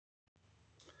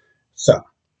So,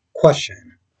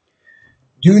 question.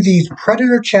 Do these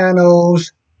Predator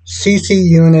channels, CC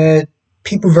Unit,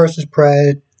 People versus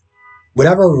Pred,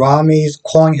 whatever Rami's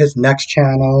calling his next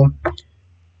channel,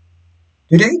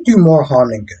 do they do more harm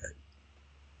than good?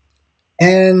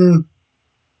 And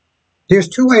there's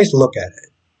two ways to look at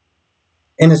it.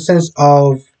 In the sense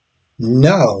of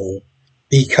no,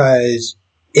 because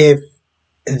if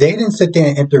they didn't sit there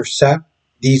and intercept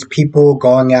these people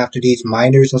going after these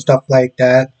minors and stuff like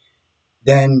that,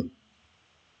 then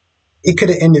it could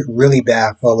have ended really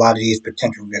bad for a lot of these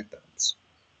potential victims.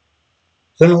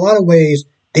 So in a lot of ways,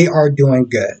 they are doing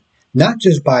good. Not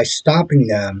just by stopping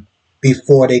them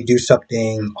before they do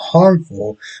something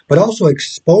harmful, but also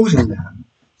exposing them.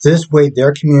 So this way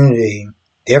their community,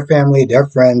 their family, their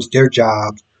friends, their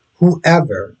jobs,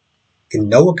 whoever, can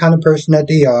know what kind of person that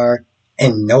they are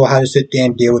and know how to sit there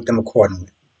and deal with them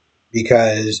accordingly.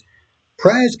 Because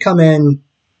Preds come in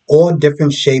all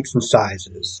different shapes and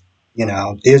sizes.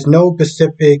 There's no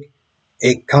specific,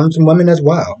 it comes from women as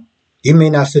well. You may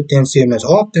not sit there and see them as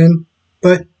often,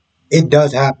 but it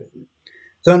does happen.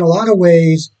 So in a lot of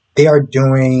ways, they are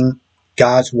doing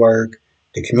God's work,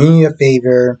 the community a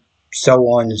favor, so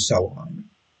on and so on.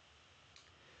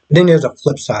 But then there's a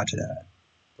flip side to that,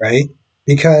 right?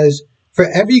 Because for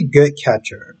every good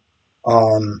catcher,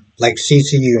 like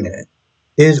CC Unit,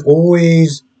 there's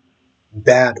always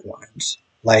bad ones,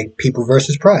 like People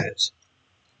versus Preds,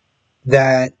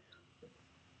 that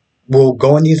will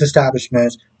go in these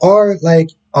establishments, or like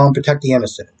Protect the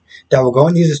Innocent, that will go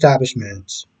in these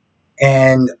establishments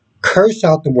and curse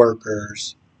out the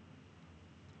workers,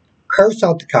 curse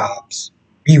out the cops,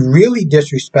 be really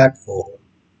disrespectful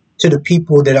to the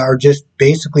people that are just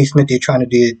basically they're trying to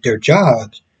do their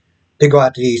jobs. They go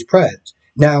out to these Preds.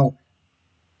 Now,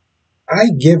 I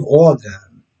give all of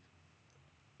them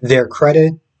their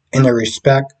credit and their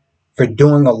respect for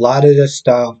doing a lot of the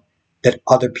stuff that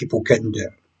other people couldn't do,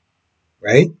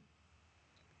 right?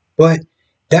 But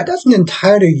that doesn't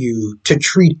entitle you to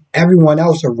treat everyone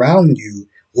else around you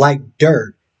like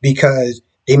dirt because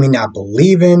they may not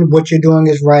believe in what you're doing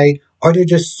is right, or they're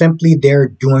just simply there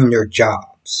doing their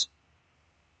jobs.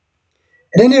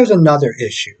 And then there's another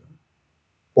issue.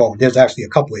 Well, there's actually a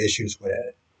couple of issues with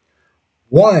it.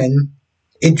 One,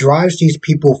 it drives these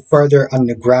people further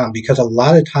underground because a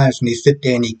lot of times when they sit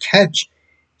there and they catch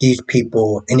these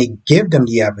people and they give them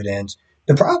the evidence,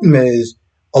 the problem is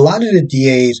a lot of the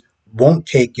DAs won't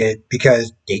take it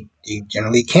because they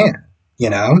generally can't,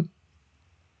 If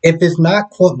it's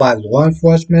not caught by law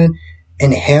enforcement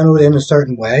and handled in a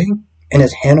certain way and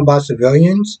it's handled by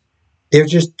civilians,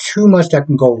 there's just too much that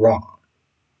can go wrong,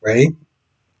 right?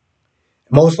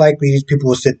 Most likely these people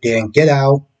will sit there and get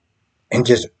out and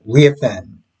just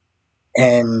reoffend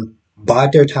and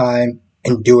bide their time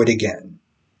and do it again.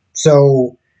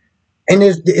 So, and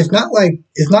it's not like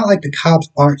the cops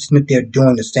aren't sitting there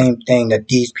doing the same thing that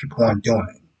these people aren't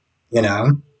doing.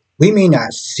 We may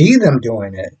not see them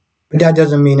doing it, but that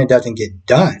doesn't mean it doesn't get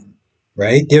done,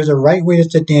 right? There's a right way to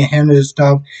sit there and handle this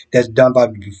stuff that's done by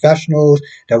professionals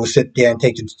that will sit there and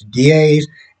take it to the DAs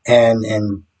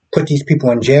and put these people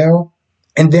in jail.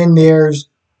 And then there's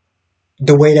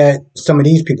the way that some of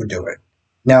these people do it.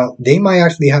 Now, they might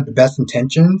actually have the best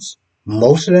intentions,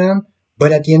 most of them,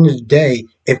 but at the end of the day,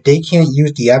 if they can't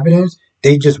use the evidence,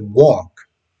 they just walk.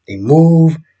 They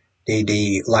move,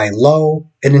 they lie low,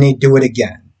 and then they do it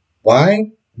again.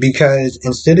 Why? Because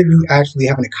instead of you actually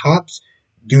having the cops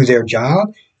do their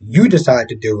job, you decide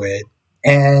to do it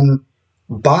and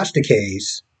botch the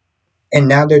case, and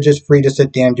now they're just free to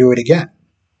sit there and do it again.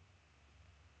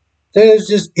 There's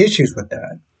just issues with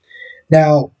that.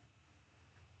 Now,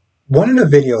 one of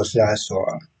the videos that I saw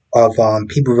of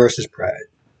People versus Pred,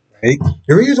 right?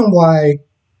 The reason why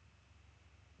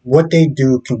what they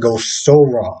do can go so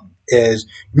wrong is,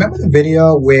 remember the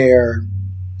video where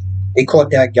they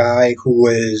caught that guy who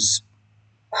was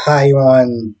high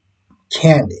on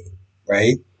candy,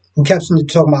 right? Who kept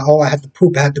talking about, oh, I have to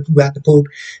poop,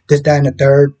 this, that, and the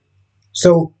third.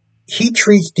 So he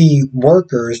treats the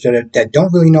workers that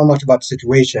don't really know much about the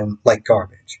situation like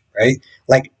garbage, right?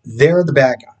 Like they're the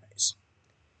bad guys.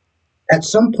 At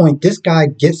some point, this guy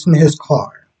gets in his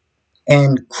car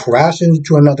and crashes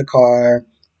into another car,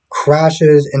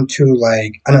 crashes into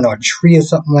a tree or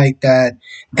something like that.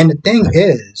 And the thing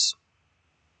is,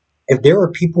 if there were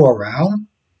people around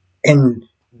and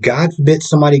God forbid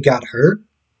somebody got hurt,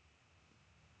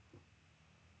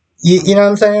 you know what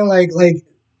I'm saying? Like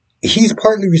he's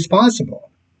partly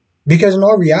responsible. Because in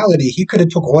all reality, he could have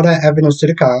took all that evidence to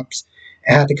the cops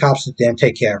and had the cops sit there and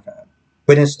take care of him.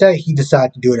 But instead, he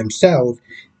decided to do it himself.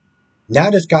 Now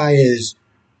this guy is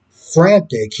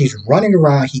frantic. He's running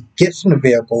around. He gets in the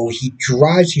vehicle. He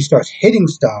drives. He starts hitting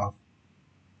stuff.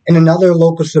 And another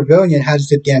local civilian has to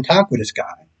sit there and talk with this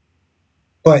guy.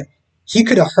 But he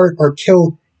could have hurt or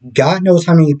killed God knows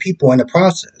how many people in the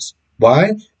process.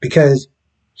 Why? Because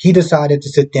he decided to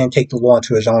sit there and take the law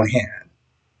into his own hand.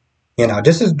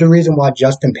 This is the reason why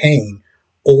Justin Payne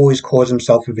always calls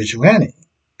himself a vigilante,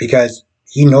 because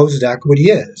he knows exactly what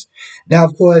he is. Now,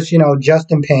 of course,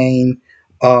 Justin Payne,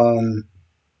 the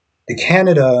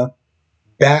Canada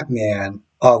Batman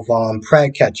of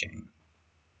Preds catching.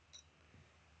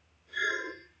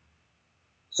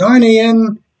 So in the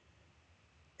end,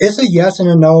 it's a yes and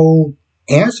a no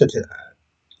answer to that.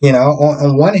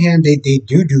 On one hand, they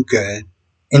do good,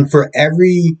 and for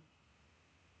every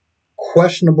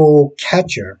questionable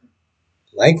catcher,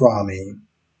 like Rami,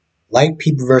 like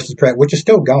People versus Preds, which is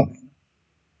still going,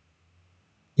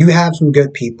 you have some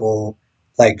good people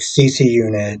like CC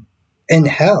Unit, and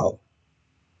hell,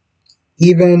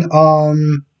 even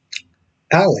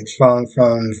Alex from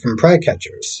Pride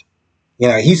Catchers.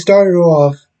 He started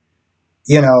off,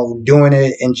 doing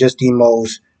it in just the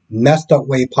most messed up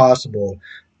way possible,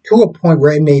 to a point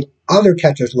where it made other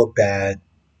catchers look bad.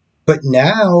 But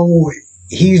now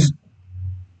he's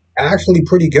actually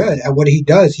pretty good at what he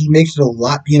does. He makes it a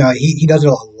lot, he does it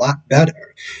a lot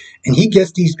better. And he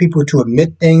gets these people to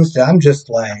admit things that I'm just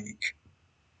like,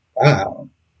 wow.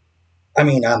 I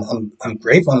mean, I'm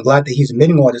grateful. I'm glad that he's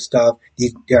admitting all this stuff.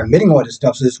 They're admitting all this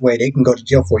stuff so this way they can go to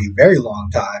jail for a very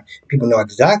long time. People know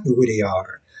exactly who they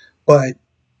are. But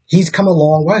he's come a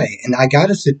long way, and I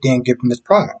gotta sit there and give him his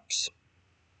props.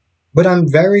 But I don't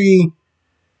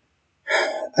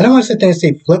want to sit there and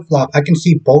say flip-flop. I can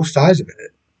see both sides of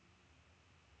it.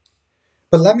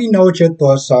 But let me know what your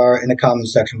thoughts are in the comment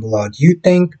section below. Do you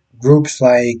think groups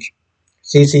like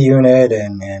CC Unit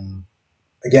and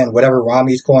again, whatever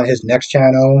Rami's calling his next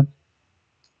channel,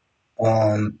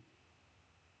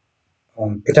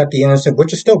 Protect the Innocent,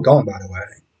 which is still going, by the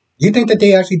way, do you think that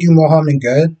they actually do more harm than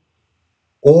good?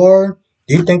 Or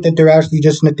do you think that they're actually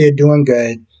just that they're doing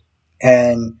good,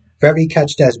 and for every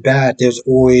catch that's bad, there's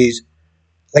always,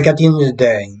 like at the end of the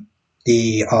day,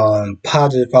 the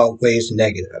positive outweighs the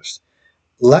negatives?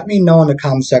 Let me know in the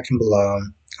comment section below.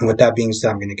 And with that being said,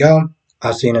 I'm going to go.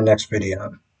 I'll see you in the next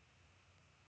video.